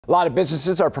A lot of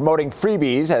businesses are promoting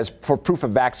freebies as for proof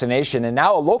of vaccination, and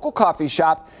now a local coffee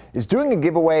shop is doing a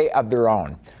giveaway of their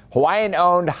own.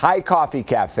 Hawaiian-owned High Coffee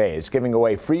Cafe is giving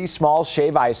away free small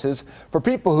shave ices for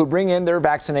people who bring in their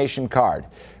vaccination card.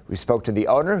 We spoke to the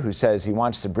owner, who says he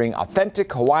wants to bring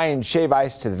authentic Hawaiian shave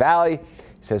ice to the valley.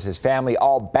 He says his family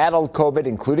all battled COVID,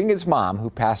 including his mom, who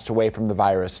passed away from the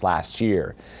virus last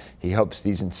year. He hopes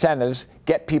these incentives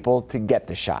get people to get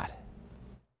the shot.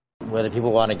 Whether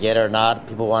people want to get it or not,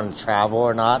 people want to travel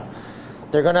or not,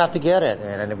 they're going to have to get it.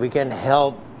 And if we can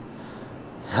help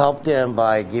them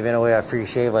by giving away a free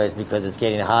shave ice because it's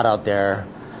getting hot out there,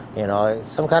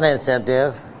 some kind of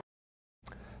incentive.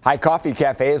 High Coffee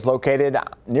Cafe is located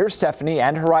near Stephanie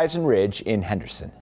and Horizon Ridge in Henderson.